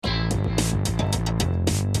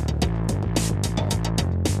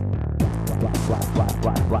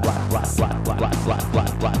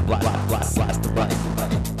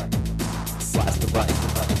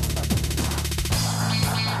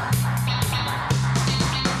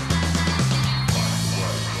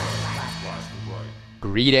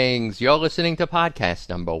Greetings, you're listening to podcast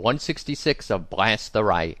number 166 of Blast the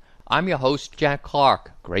Right. I'm your host, Jack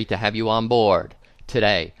Clark. Great to have you on board.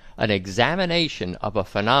 Today, an examination of a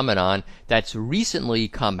phenomenon that's recently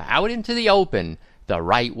come out into the open, the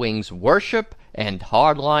right wing's worship and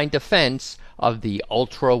hardline defense of the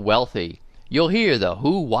ultra-wealthy. You'll hear the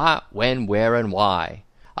who, what, when, where, and why.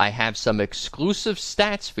 I have some exclusive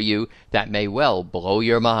stats for you that may well blow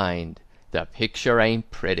your mind. The picture ain't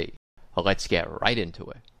pretty. Let's get right into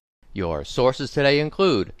it. Your sources today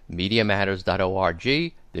include MediaMatters.org,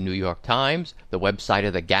 the New York Times, the website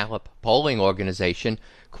of the Gallup polling organization,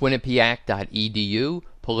 Quinnipiac.edu,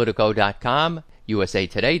 Politico.com,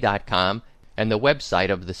 USAToday.com, and the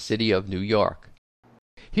website of the City of New York.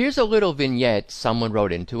 Here's a little vignette someone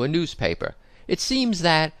wrote into a newspaper. It seems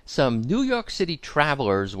that some New York City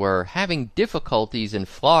travelers were having difficulties in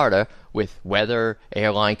Florida with weather,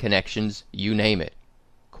 airline connections, you name it.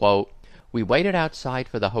 Quote, "We waited outside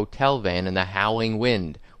for the hotel van in the howling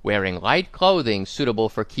wind, wearing light clothing suitable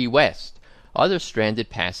for Key West. Other stranded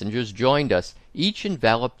passengers joined us, each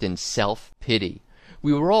enveloped in self-pity.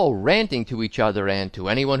 We were all ranting to each other and to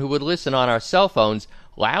anyone who would listen on our cell phones,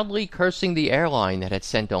 loudly cursing the airline that had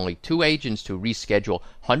sent only 2 agents to reschedule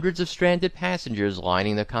hundreds of stranded passengers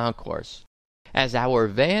lining the concourse. As our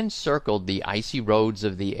van circled the icy roads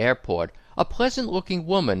of the airport, a pleasant-looking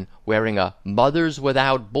woman wearing a Mothers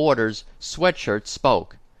Without Borders sweatshirt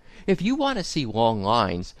spoke. If you want to see long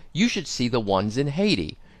lines, you should see the ones in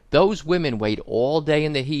Haiti. Those women wait all day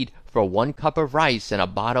in the heat for 1 cup of rice and a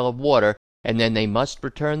bottle of water, and then they must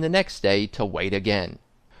return the next day to wait again."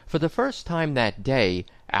 For the first time that day,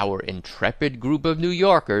 our intrepid group of New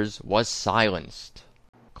Yorkers was silenced.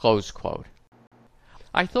 Close quote.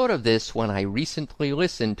 I thought of this when I recently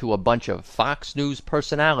listened to a bunch of Fox News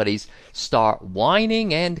personalities start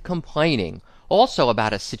whining and complaining, also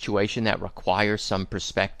about a situation that requires some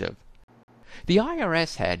perspective. The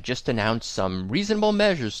IRS had just announced some reasonable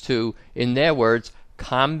measures to, in their words,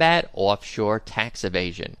 combat offshore tax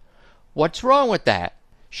evasion. What's wrong with that?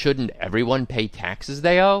 Shouldn't everyone pay taxes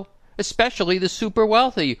they owe? Especially the super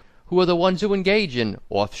wealthy, who are the ones who engage in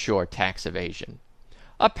offshore tax evasion.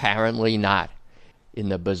 Apparently not. In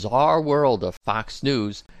the bizarre world of Fox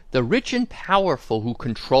News, the rich and powerful who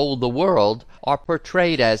control the world are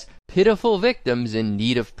portrayed as pitiful victims in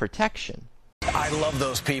need of protection. I love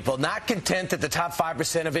those people. Not content that the top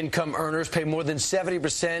 5% of income earners pay more than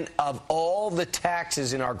 70% of all the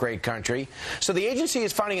taxes in our great country. So the agency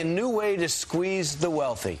is finding a new way to squeeze the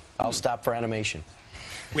wealthy. I'll stop for animation.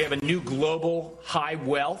 We have a new global high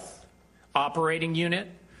wealth operating unit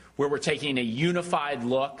where we're taking a unified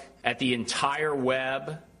look at the entire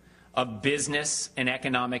web of business and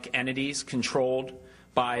economic entities controlled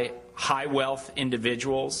by high wealth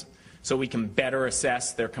individuals so we can better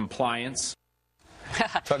assess their compliance.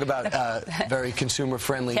 Talk about very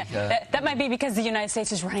consumer-friendly. That might be because the United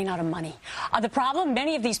States is running out of money. The problem,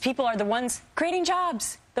 many of these people are the ones creating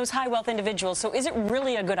jobs, those high-wealth individuals. So is it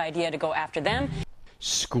really a good idea to go after them?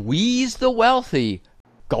 Squeeze the wealthy.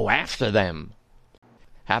 Go after them.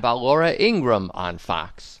 How about Laura Ingraham on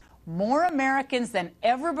Fox? More Americans than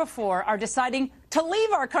ever before are deciding to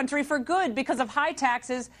leave our country for good because of high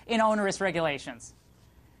taxes and onerous regulations.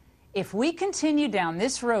 If we continue down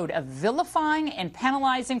this road of vilifying and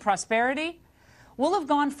penalizing prosperity, we'll have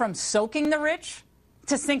gone from soaking the rich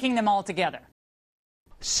to sinking them altogether.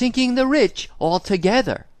 Sinking the rich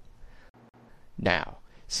altogether. Now,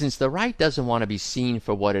 since the right doesn't want to be seen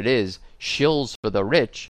for what it is, shills for the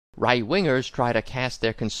rich, right-wingers try to cast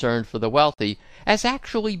their concern for the wealthy as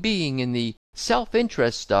actually being in the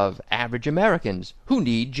self-interest of average Americans who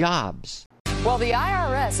need jobs. Well, the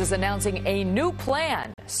IRS is announcing a new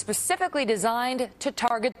plan specifically designed to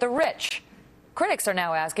target the rich. Critics are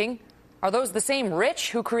now asking, are those the same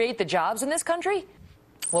rich who create the jobs in this country?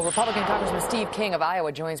 Well, Republican Congressman Steve King of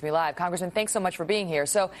Iowa joins me live. Congressman, thanks so much for being here.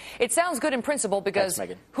 So it sounds good in principle because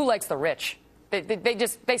who likes the rich?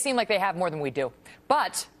 They seem like they have more than we do.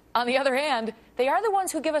 But on the other hand, they are the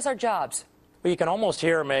ones who give us our jobs. Well, you can almost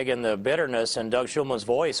hear, Megan, the bitterness in Doug Shulman's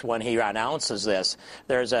voice when he announces this.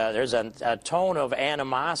 There's a tone of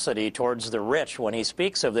animosity towards the rich when he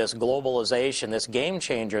speaks of this globalization, this game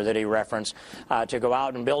changer that he referenced, to go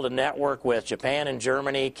out and build a network with Japan and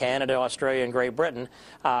Germany, Canada, Australia, and Great Britain,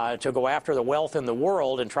 to go after the wealth in the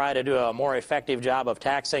world and try to do a more effective job of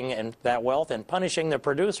taxing and that wealth and punishing the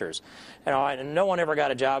producers. You know, no one ever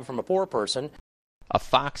got a job from a poor person. a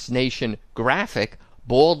Fox Nation graphic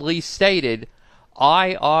boldly stated,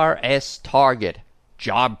 IRS target,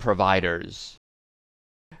 job providers.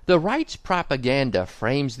 The right's propaganda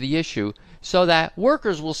frames the issue so that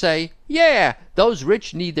workers will say, yeah, those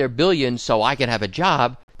rich need their billions so I can have a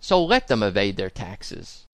job, so let them evade their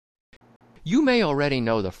taxes. You may already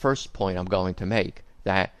know the first point I'm going to make,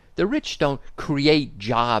 that the rich don't create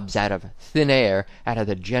jobs out of thin air, out of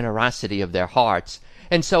the generosity of their hearts,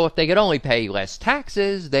 and so if they could only pay less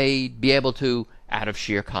taxes, they'd be able to, out of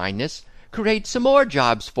sheer kindness, create some more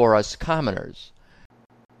jobs for us commoners.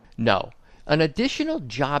 No, an additional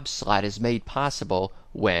job slot is made possible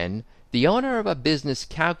when the owner of a business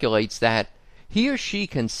calculates that he or she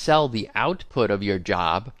can sell the output of your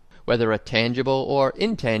job, whether a tangible or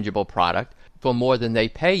intangible product, for more than they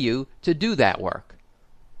pay you to do that work.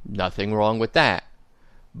 Nothing wrong with that.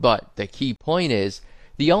 But the key point is,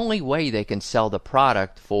 the only way they can sell the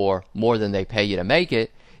product for more than they pay you to make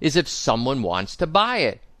it is if someone wants to buy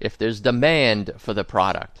it, if there's demand for the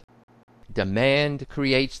product. Demand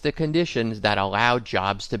creates the conditions that allow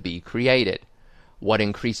jobs to be created. What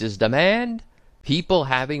increases demand? People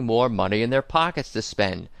having more money in their pockets to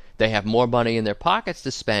spend. They have more money in their pockets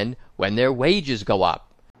to spend when their wages go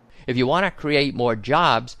up. If you want to create more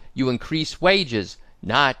jobs, you increase wages,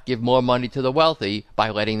 not give more money to the wealthy by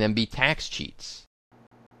letting them be tax cheats.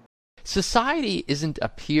 Society isn't a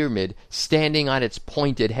pyramid standing on its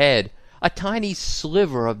pointed head, a tiny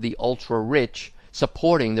sliver of the ultra-rich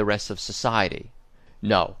supporting the rest of society.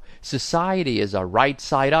 No, society is a right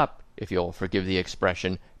side up, if you'll forgive the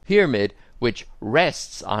expression, pyramid which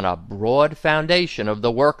rests on a broad foundation of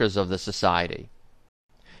the workers of the society.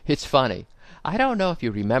 It's funny, I don't know if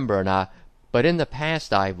you remember or not, but in the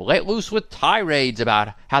past I've let loose with tirades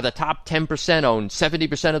about how the top 10% own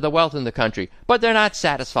 70% of the wealth in the country, but they're not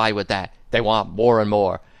satisfied with that. They want more and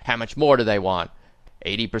more. How much more do they want?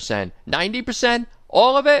 80%? 90%?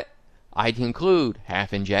 All of it? I conclude,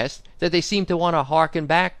 half in jest, that they seem to want to hearken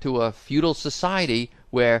back to a feudal society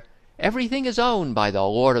where everything is owned by the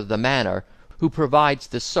lord of the manor, who provides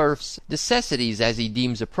the serfs necessities as he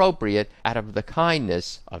deems appropriate out of the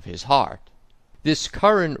kindness of his heart. This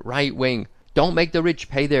current right-wing, don't make the rich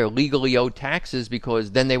pay their legally owed taxes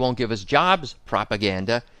because then they won't give us jobs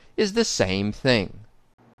propaganda is the same thing.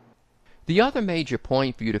 The other major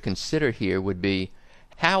point for you to consider here would be,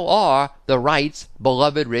 how are the right's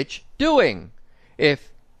beloved rich doing?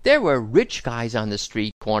 If there were rich guys on the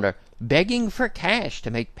street corner begging for cash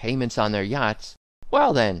to make payments on their yachts,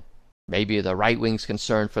 well then, maybe the right wing's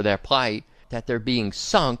concern for their plight, that they're being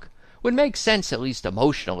sunk, would make sense at least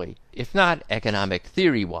emotionally, if not economic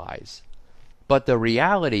theory-wise. But the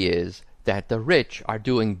reality is that the rich are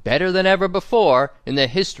doing better than ever before in the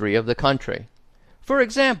history of the country. For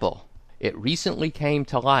example, it recently came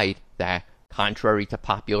to light that, contrary to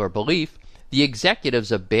popular belief, the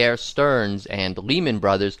executives of Bear Stearns and Lehman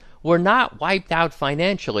Brothers were not wiped out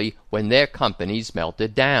financially when their companies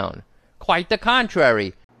melted down. Quite the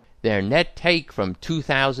contrary. Their net take from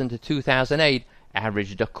 2000 to 2008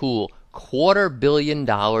 averaged a cool $250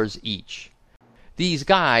 million each. These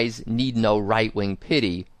guys need no right-wing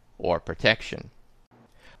pity or protection.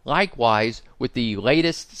 Likewise, with the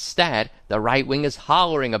latest stat the right wing is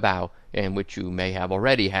hollering about, and which you may have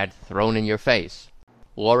already had thrown in your face.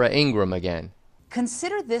 Laura Ingraham again.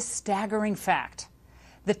 Consider this staggering fact.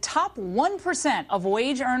 The top 1% of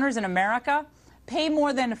wage earners in America pay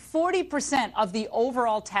more than 40% of the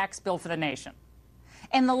overall tax bill for the nation.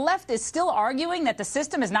 And the left is still arguing that the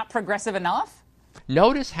system is not progressive enough?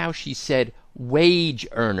 Notice how she said wage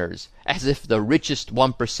earners, as if the richest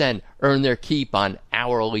 1% earn their keep on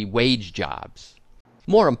hourly wage jobs.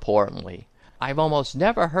 More importantly, I've almost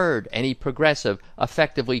never heard any progressive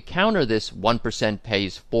effectively counter this 1%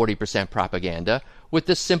 pays 40% propaganda with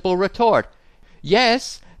the simple retort,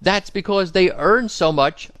 yes, that's because they earn so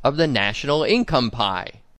much of the national income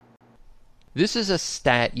pie. This is a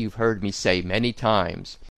stat you've heard me say many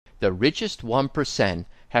times. The richest 1%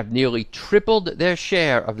 have nearly tripled their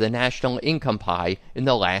share of the national income pie in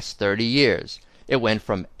the last 30 years. It went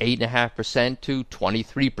from 8.5% to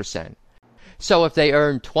 23%. So if they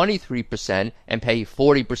earn 23% and pay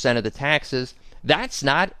 40% of the taxes, that's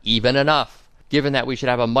not even enough, given that we should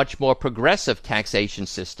have a much more progressive taxation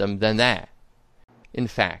system than that. In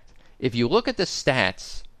fact, if you look at the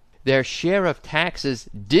stats, their share of taxes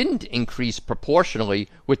didn't increase proportionally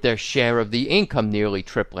with their share of the income nearly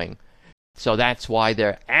tripling. So that's why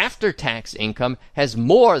their after-tax income has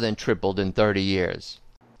more than tripled in 30 years.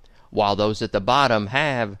 While those at the bottom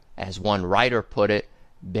have, as one writer put it,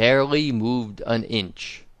 barely moved an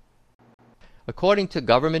inch. According to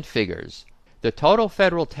government figures, the total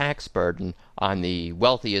federal tax burden on the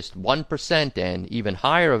wealthiest 1% and even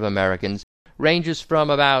higher of Americans ranges from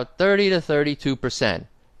about 30 to 32%.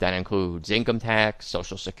 That includes income tax,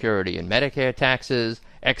 Social Security and Medicare taxes,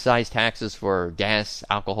 excise taxes for gas,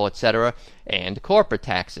 alcohol, etc., and corporate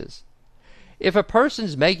taxes. If a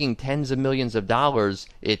person's making tens of millions of dollars,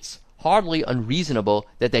 it's hardly unreasonable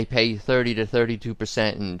that they pay 30 to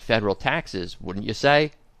 32% in federal taxes, wouldn't you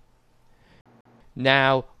say?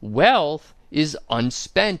 Now, wealth is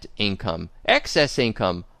unspent income, excess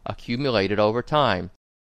income accumulated over time.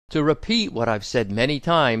 To repeat what I've said many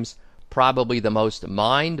times, probably the most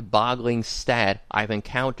mind-boggling stat I've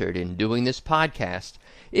encountered in doing this podcast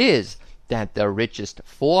is that the richest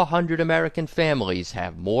 400 American families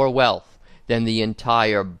have more wealth than the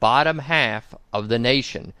entire bottom half of the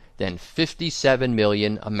nation, than 57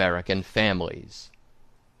 million American families.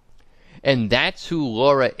 And that's who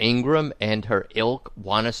Laura Ingraham and her ilk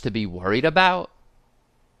want us to be worried about?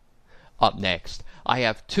 Up next, I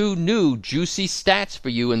have two new juicy stats for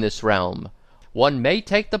you in this realm. One may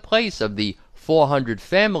take the place of the 400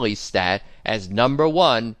 families stat as number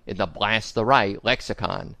one in the Blast the Right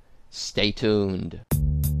lexicon. Stay tuned.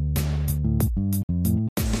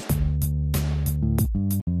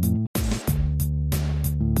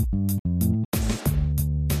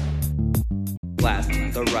 Blast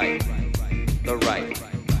the right. The right.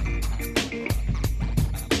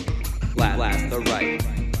 Blast the right.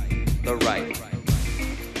 The right.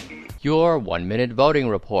 Your 1-minute voting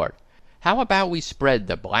report. How about we spread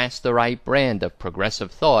the Blast the Right brand of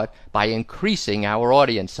progressive thought by increasing our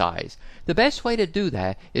audience size? The best way to do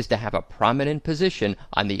that is to have a prominent position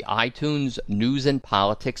on the iTunes News and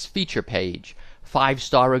Politics feature page.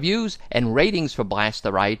 5-star reviews and ratings for Blast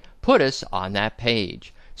the Right put us on that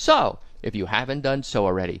page. So, if you haven't done so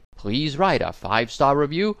already, please write a 5-star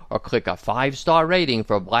review or click a 5-star rating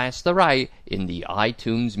for Blast the Right in the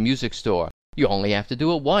iTunes Music Store. You only have to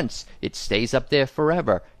do it once. It stays up there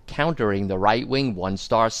forever, countering the right-wing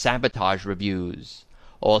 1-star sabotage reviews.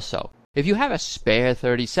 Also, if you have a spare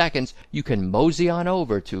 30 seconds, you can mosey on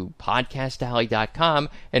over to podcastalley.com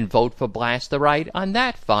and vote for Blast the Right on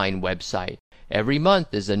that fine website. Every month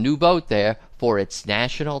there's a new vote there for its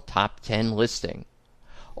national top 10 listing.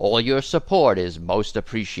 All your support is most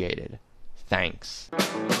appreciated. Thanks.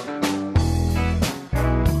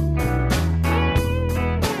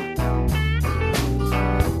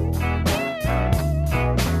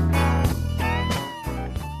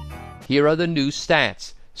 Here are the new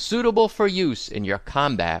stats, suitable for use in your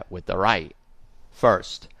combat with the right.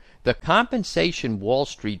 First, the compensation Wall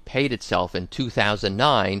Street paid itself in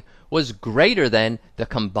 2009 was greater than the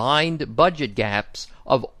combined budget gaps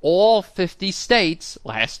of all 50 states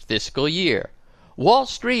last fiscal year. Wall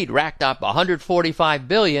Street racked up $145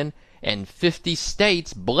 billion, and 50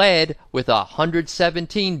 states bled with a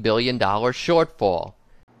 $117 billion shortfall.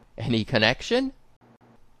 Any connection?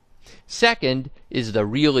 Second is the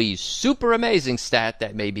really super amazing stat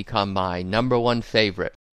that may become my number one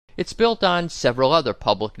favorite. It's built on several other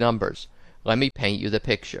public numbers. Let me paint you the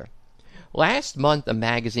picture. Last month, a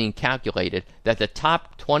magazine calculated that the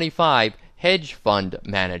top 25 hedge fund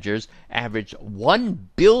managers averaged $1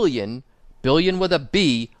 billion with a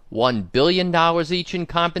B, $1 billion each in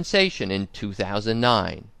compensation in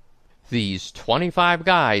 2009. These 25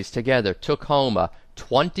 guys together took home a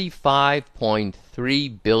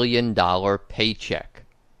 $25.3 billion paycheck.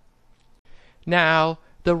 Now,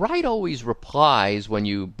 the right always replies when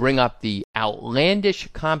you bring up the outlandish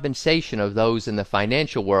compensation of those in the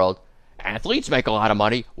financial world, athletes make a lot of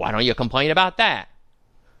money, why don't you complain about that?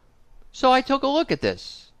 So I took a look at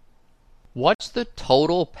this. What's the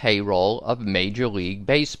total payroll of Major League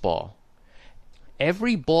Baseball?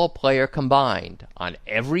 Every ball player combined, on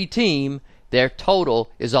every team, their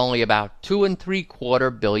total is only about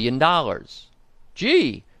 $2.75 billion.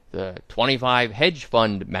 Gee, the 25 hedge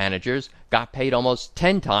fund managers got paid almost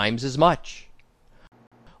 10 times as much.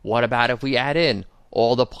 What about if we add in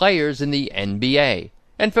all the players in the NBA,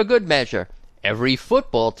 and for good measure, every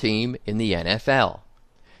football team in the NFL?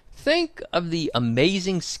 Think of the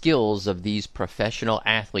amazing skills of these professional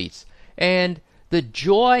athletes and the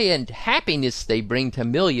joy and happiness they bring to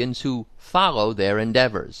millions who follow their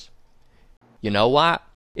endeavors. You know what?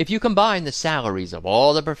 If you combine the salaries of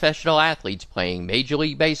all the professional athletes playing Major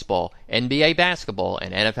League Baseball, NBA basketball,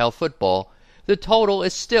 and NFL football, the total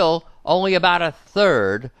is still only about a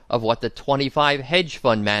third of what the 25 hedge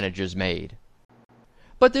fund managers made.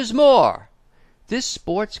 But there's more. This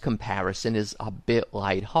sports comparison is a bit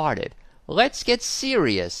lighthearted. Let's get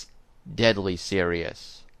serious, deadly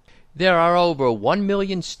serious. There are over 1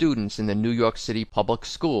 million students in the New York City public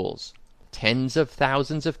schools. Tens of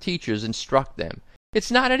thousands of teachers instruct them.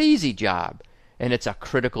 It's not an easy job. and it's a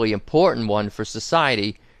critically important one for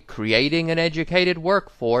society, creating an educated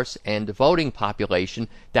workforce and voting population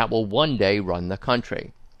that will one day run the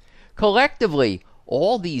country. Collectively,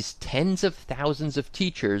 all these tens of thousands of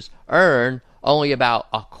teachers earn only about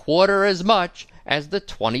a quarter as much as the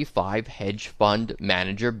 25 hedge fund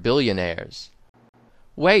manager billionaires.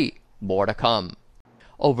 Wait, more to come.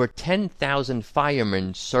 Over 10,000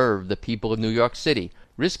 firemen serve the people of New York City,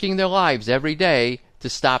 risking their lives every day to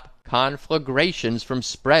stop conflagrations from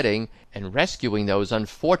spreading and rescuing those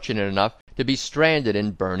unfortunate enough to be stranded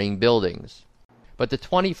in burning buildings. But the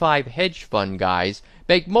 25 hedge fund guys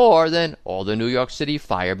make more than all the New York City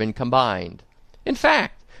firemen combined. In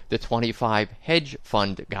fact, the 25 hedge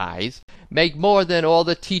fund guys make more than all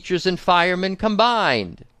the teachers and firemen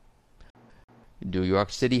combined. New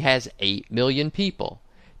York City has 8 million people.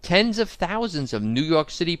 Tens of thousands of New York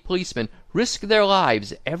City policemen risk their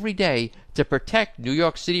lives every day to protect New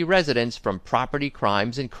York City residents from property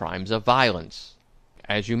crimes and crimes of violence.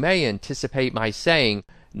 As you may anticipate my saying,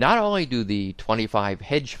 not only do the 25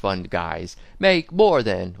 hedge fund guys make more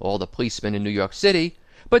than all the policemen in New York City,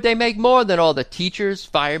 but they make more than all the teachers,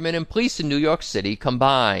 firemen, and police in New York City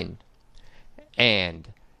combined. And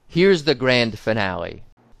here's the grand finale.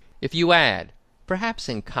 If you add, perhaps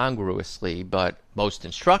incongruously, but most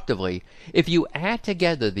instructively, if you add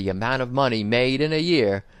together the amount of money made in a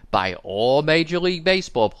year by all Major League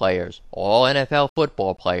Baseball players, all NFL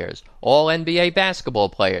football players, all NBA basketball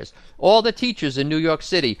players, all the teachers in New York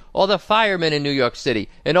City, all the firemen in New York City,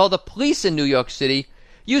 and all the police in New York City,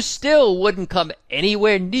 you still wouldn't come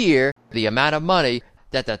anywhere near the amount of money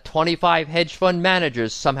that the 25 hedge fund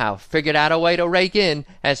managers somehow figured out a way to rake in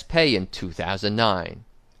as pay in 2009.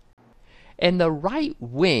 And the right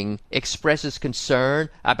wing expresses concern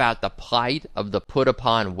about the plight of the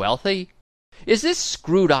put-upon wealthy? Is this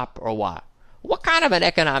screwed up or what? What kind of an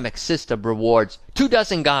economic system rewards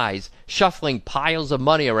 24 guys shuffling piles of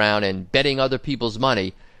money around and betting other people's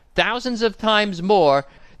money thousands of times more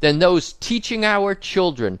than those teaching our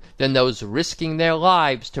children, than those risking their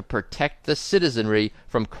lives to protect the citizenry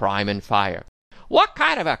from crime and fire? What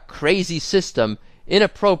kind of a crazy system,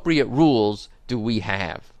 inappropriate rules do we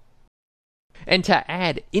have? And to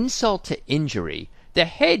add insult to injury, the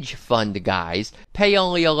hedge fund guys pay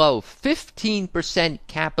only a low 15%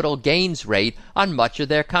 capital gains rate on much of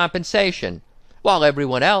their compensation, while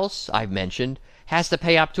everyone else, I've mentioned, has to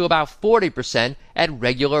pay up to about 40% at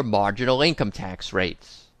regular marginal income tax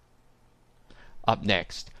rates. Up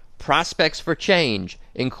next, prospects for change,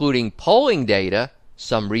 including polling data,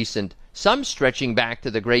 some recent, some stretching back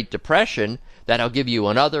to the Great Depression, that'll give you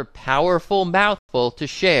another powerful mouthful to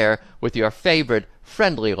share with your favorite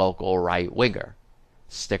friendly local right-winger.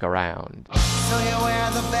 Stick around. So you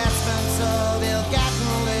wear the vestments of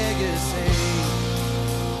ill-gotten legacy,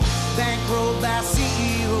 bankrolled by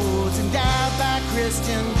CEOs, endowed by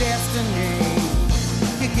Christian destiny.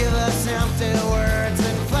 You give us empty words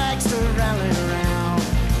and flags to rally around,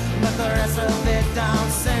 but the rest of it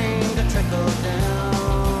don't seem to trickle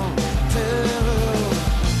down to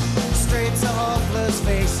streets of hopeless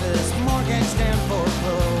faces, mortgaged and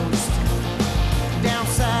foreclosed,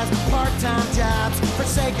 downsized part-time jobs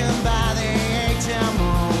forsaken by the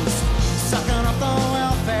HMOs, sucking up the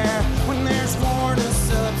welfare when there's more to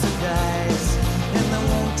subsidize, and they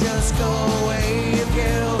won't just go away if you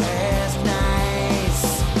ask nice.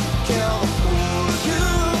 Kill the poor,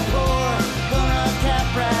 kill the poor, gonna cap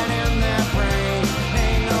right in their brain.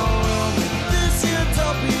 Ain't no room in this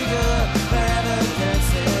utopia for evidence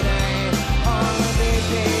it ain't. On the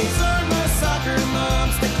babies or the soccer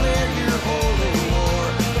moms, declare your holy war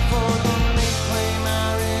before they claim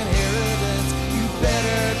our inheritance. You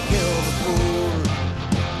better kill the poor.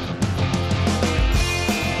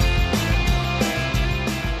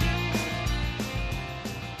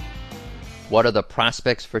 What are the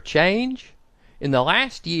prospects for change? In the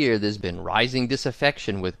last year, there's been rising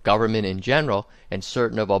disaffection with government in general and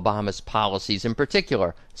certain of Obama's policies in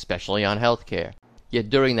particular, especially on health care. Yet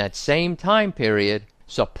during that same time period,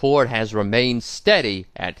 support has remained steady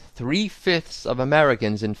at 3/5 of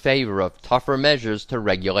Americans in favor of tougher measures to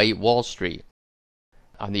regulate Wall Street.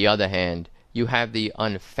 On the other hand, you have the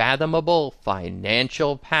unfathomable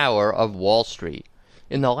financial power of Wall Street.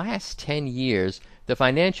 In the last 10 years, the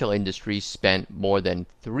financial industry spent more than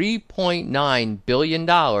 $3.9 billion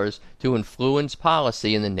to influence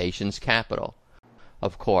policy in the nation's capital.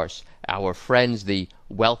 Of course, our friends, the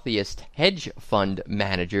wealthiest hedge fund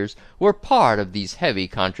managers, were part of these heavy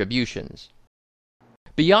contributions.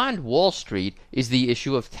 Beyond Wall Street is the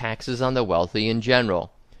issue of taxes on the wealthy in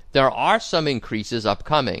general. There are some increases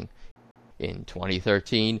upcoming. In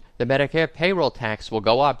 2013, the Medicare payroll tax will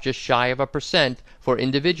go up just shy of 1% for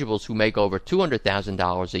individuals who make over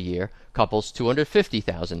 $200,000 a year, couples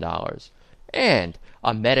 $250,000. And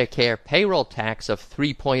a Medicare payroll tax of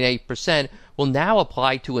 3.8% will now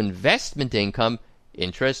apply to investment income,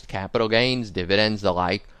 interest, capital gains, dividends, the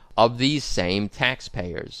like, of these same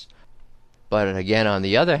taxpayers. But again, on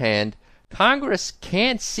the other hand, Congress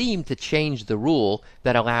can't seem to change the rule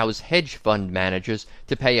that allows hedge fund managers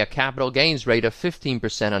to pay a capital gains rate of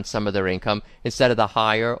 15% on some of their income instead of the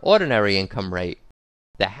higher ordinary income rate.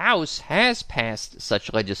 The House has passed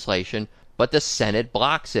such legislation, but the Senate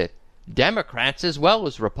blocks it. Democrats as well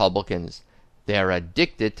as Republicans. They're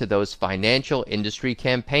addicted to those financial industry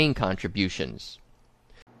campaign contributions.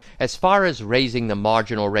 As far as raising the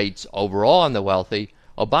marginal rates overall on the wealthy,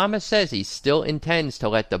 Obama says he still intends to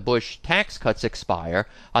let the Bush tax cuts expire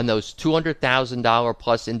on those $200,000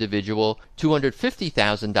 plus individual,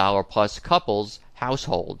 $250,000 plus couples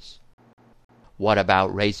households. What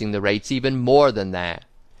about raising the rates even more than that?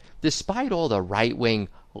 Despite all the right-wing,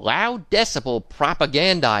 loud decibel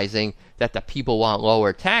propagandizing that the people want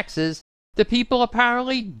lower taxes, the people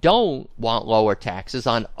apparently don't want lower taxes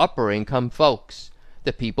on upper-income folks.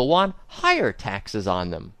 The people want higher taxes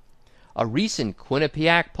on them. A recent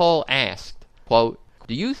Quinnipiac poll asked, quote,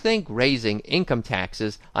 "Do you think raising income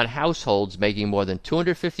taxes on households making more than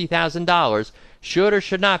 $250,000 should or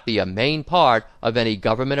should not be a main part of any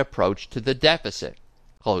government approach to the deficit?"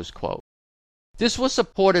 Close quote. This was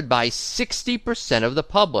supported by 60% of the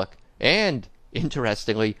public and,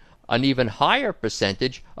 interestingly, an even higher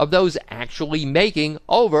percentage of those actually making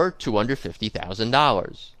over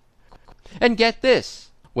 $250,000. And get this.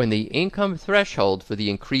 When the income threshold for the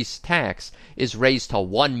increased tax is raised to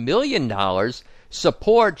 $1 million,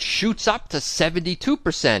 support shoots up to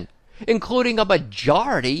 72%, including a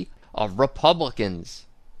majority of Republicans.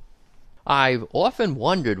 I've often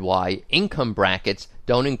wondered why income brackets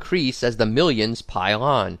don't increase as the millions pile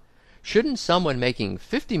on. Shouldn't someone making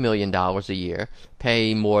 $50 million a year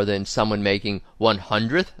pay more than someone making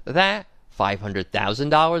 1/100th that,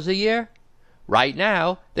 $500,000 a year? Right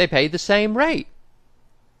now, they pay the same rate.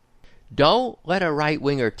 Don't let a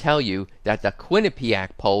right-winger tell you that the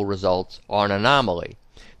Quinnipiac poll results are an anomaly.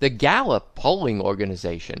 The Gallup polling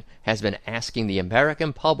organization has been asking the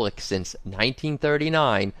American public since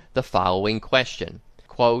 1939 the following question,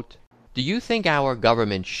 quote, "Do you think our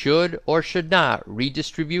government should or should not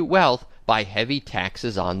redistribute wealth by heavy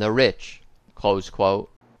taxes on the rich?" Close quote.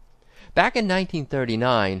 Back in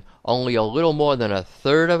 1939, only a little more than a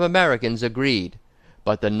third of Americans agreed,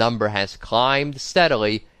 but the number has climbed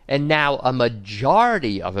steadily, and now a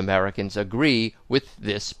majority of Americans agree with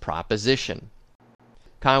this proposition.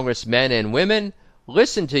 Congressmen and women,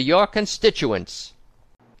 listen to your constituents.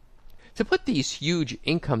 To put these huge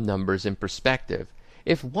income numbers in perspective,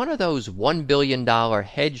 if one of those $1 billion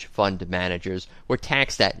hedge fund managers were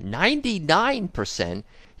taxed at 99%,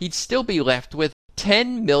 he'd still be left with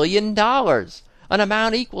 $10 million, an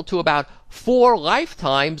amount equal to about 4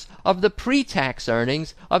 lifetimes of the pre-tax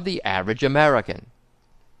earnings of the average American.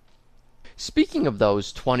 Speaking of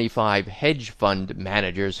those 25 hedge fund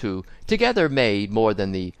managers who together made more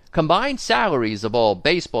than the combined salaries of all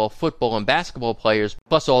baseball, football, and basketball players,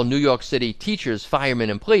 plus all New York City teachers, firemen,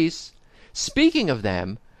 and police, speaking of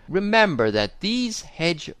them, remember that these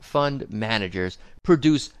hedge fund managers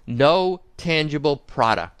produce no tangible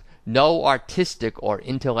product, no artistic or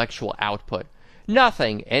intellectual output,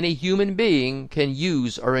 nothing any human being can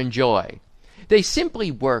use or enjoy. They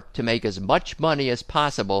simply work to make as much money as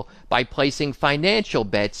possible by placing financial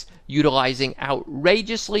bets utilizing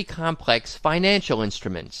outrageously complex financial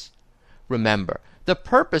instruments. Remember, the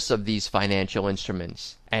purpose of these financial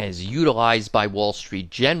instruments, as utilized by Wall Street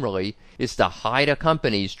generally, is to hide a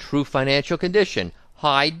company's true financial condition,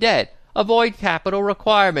 hide debt, avoid capital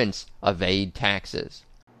requirements, evade taxes.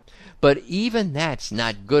 But even that's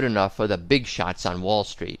not good enough for the big shots on Wall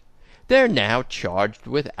Street. They're now charged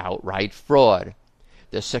with outright fraud.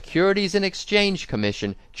 The Securities and Exchange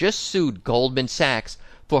Commission just sued Goldman Sachs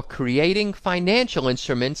for creating financial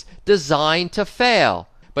instruments designed to fail,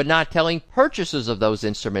 but not telling purchasers of those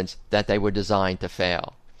instruments that they were designed to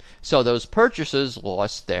fail. So those purchasers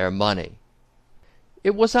lost their money.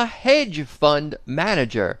 It was a hedge fund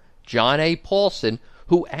manager, John A. Paulson,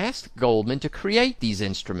 who asked Goldman to create these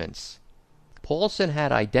instruments. Paulson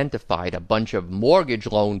had identified a bunch of mortgage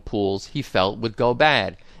loan pools he felt would go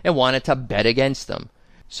bad and wanted to bet against them.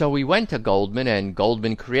 So he went to Goldman, and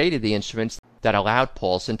Goldman created the instruments that allowed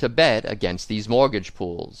Paulson to bet against these mortgage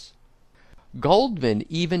pools. Goldman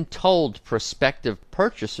even told prospective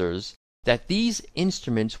purchasers that these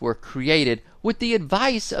instruments were created with the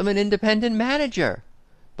advice of an independent manager,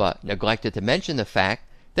 but neglected to mention the fact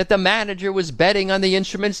that the manager was betting on the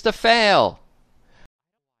instruments to fail.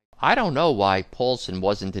 I don't know why Paulson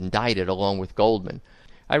wasn't indicted along with Goldman.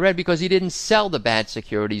 I read because he didn't sell the bad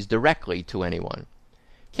securities directly to anyone.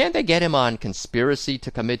 Can't they get him on conspiracy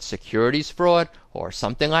to commit securities fraud or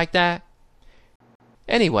something like that?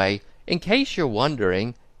 Anyway, in case you're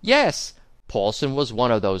wondering, yes, Paulson was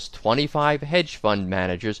one of those 25 hedge fund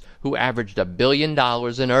managers who averaged $1 billion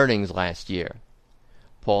in earnings last year.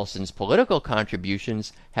 Paulson's political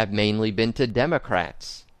contributions have mainly been to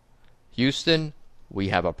Democrats. Houston, we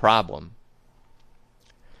have a problem.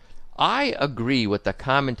 I agree with the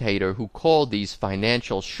commentator who called these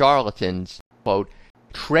financial charlatans, quote,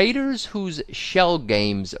 traders whose shell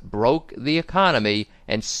games broke the economy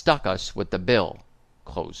and stuck us with the bill,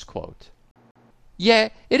 close quote. Yeah,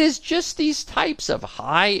 it is just these types of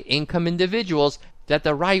high-income individuals that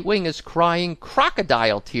the right wing is crying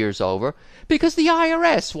crocodile tears over because the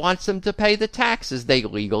IRS wants them to pay the taxes they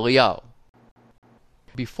legally owe.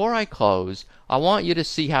 Before I close, I want you to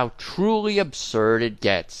see how truly absurd it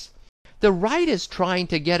gets. The right is trying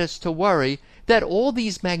to get us to worry that all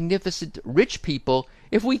these magnificent rich people,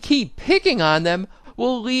 if we keep picking on them,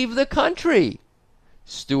 will leave the country.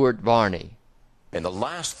 Stuart Varney. In the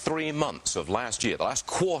last 3 months of last year, the last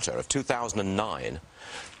quarter of 2009,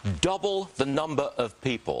 double the number of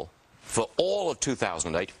people for all of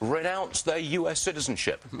 2008 renounced their U.S.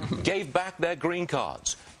 citizenship, gave back their green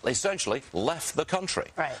cards, essentially left the country.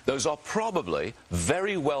 Right. Those are probably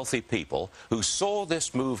very wealthy people who saw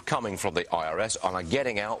this move coming from the IRS and are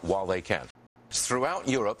getting out while they can. Throughout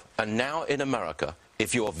Europe and now in America,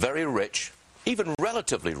 if you're very rich, even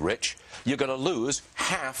relatively rich, you're going to lose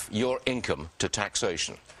half your income to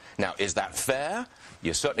taxation. Now, is that fair?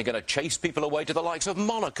 You're certainly going to chase people away to the likes of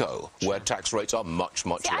Monaco, where tax rates are much,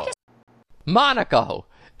 much lower. Monaco!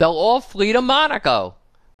 They'll all flee to Monaco!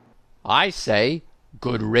 I say,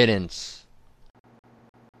 good riddance.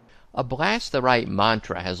 A blast the right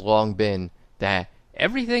mantra has long been that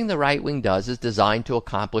everything the right wing does is designed to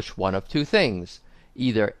accomplish one of two things.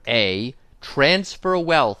 Either A, transfer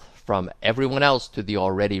wealth from everyone else to the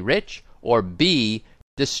already rich, or B,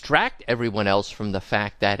 distract everyone else from the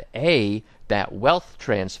fact that A, that wealth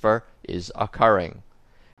transfer is occurring.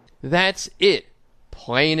 That's it.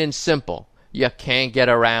 Plain and simple. You can't get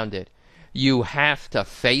around it. You have to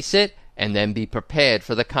face it and then be prepared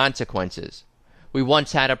for the consequences. We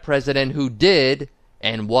once had a president who did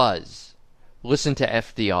and was. Listen to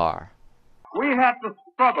FDR. We had to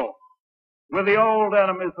struggle with the old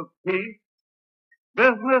enemies of peace,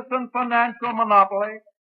 business and financial monopoly,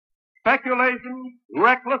 speculation,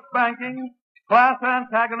 reckless banking, class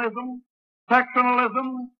antagonism,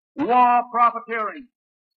 sectionalism, war profiteering.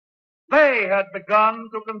 They had begun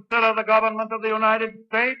to consider the government of the United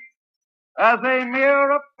States as a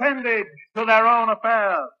mere appendage to their own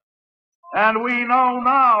affairs. And we know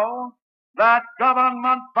now that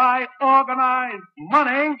government by organized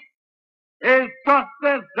money is just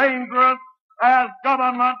as dangerous as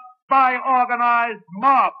government by organized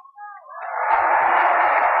mob.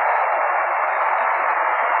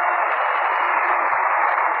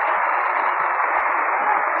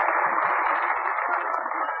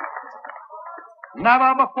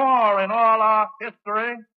 Never before in all our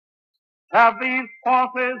history have these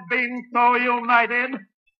forces been so united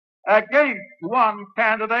against one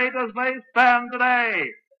candidate as they stand today.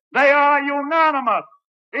 They are unanimous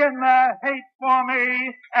in their hate for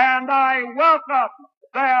me, and I welcome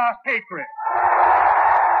their hatred.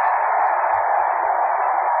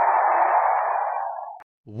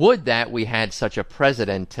 Would that we had such a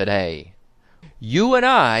president today. You and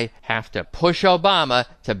I have to push Obama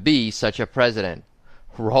to be such a president.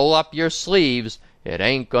 Roll up your sleeves. It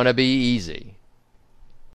ain't gonna be easy.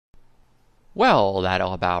 Well,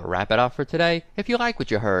 that'll about wrap it up for today. If you like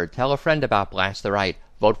what you heard, tell a friend about Blast the Right.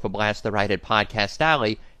 Vote for Blast the Right at Podcast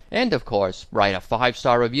Alley. And, of course, write a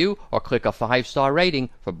 5-star review or click a 5-star rating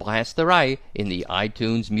for Blast the Right in the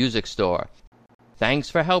iTunes Music Store. Thanks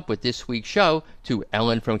for help with this week's show to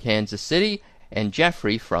Ellen from Kansas City and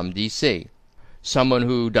Jeffrey from D.C. Someone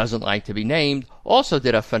who doesn't like to be named also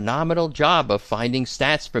did a phenomenal job of finding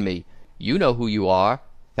stats for me. You know who you are.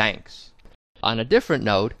 Thanks. On a different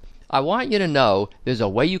note, I want you to know there's a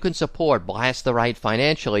way you can support Blast the Right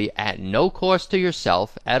financially at no cost to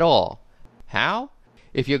yourself at all. How?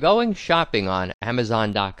 If you're going shopping on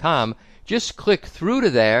Amazon.com, just click through to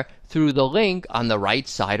there through the link on the right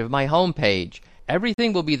side of my homepage.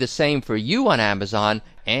 Everything will be the same for you on Amazon,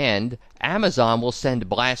 and Amazon will send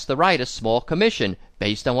Blast the Right a small commission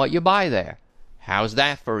based on what you buy there. How's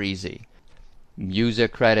that for easy?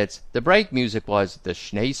 Music credits. The break music was The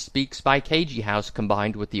Schnee Speaks by KG House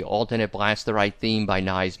combined with the alternate Blast the Right theme by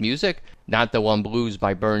Nye's Music, Not the One Blues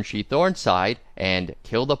by Burn She Thornside, and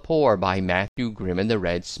Kill the Poor by Matthew Grimm and the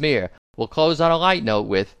Red Smear. We'll close on a light note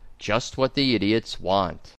with Just What the Idiots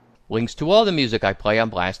Want. Links to all the music I play on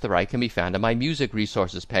Blast the Right can be found on my music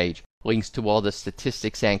resources page. Links to all the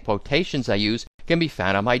statistics and quotations I use can be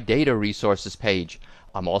found on my data resources page.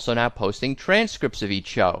 I'm also now posting transcripts of each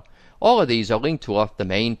show. All of these are linked to off the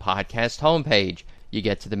main podcast homepage. You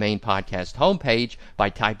get to the main podcast homepage by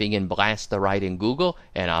typing in Blast the Right in Google,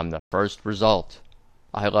 and I'm the first result.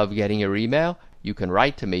 I love getting your email. You can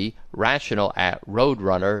write to me,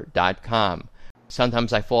 rational@roadrunner.com.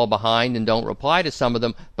 Sometimes I fall behind and don't reply to some of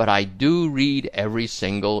them, but I do read every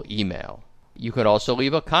single email. You can also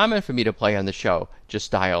leave a comment for me to play on the show.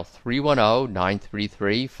 Just dial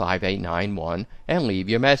 310-933-5891 and leave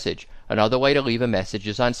your message. Another way to leave a message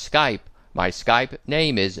is on Skype. My Skype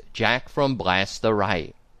name is Jack from Blast the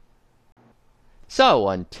Right. So,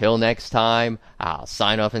 until next time, I'll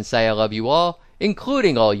sign off and say I love you all,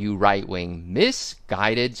 including all you right-wing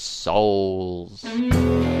misguided souls.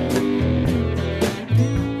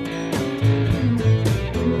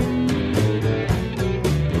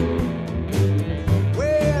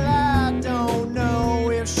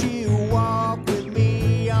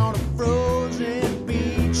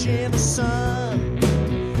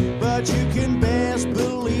 But you can best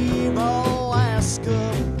believe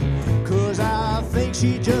Alaska, 'cause I think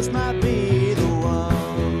she just might be the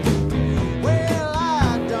one. Well,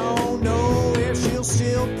 I don't know if she'll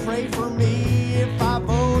still pray for me if I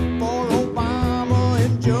vote for Obama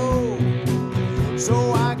and Joe.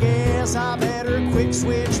 So I guess I better quick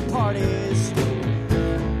switch parties,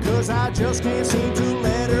 'cause I just can't seem to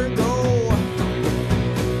let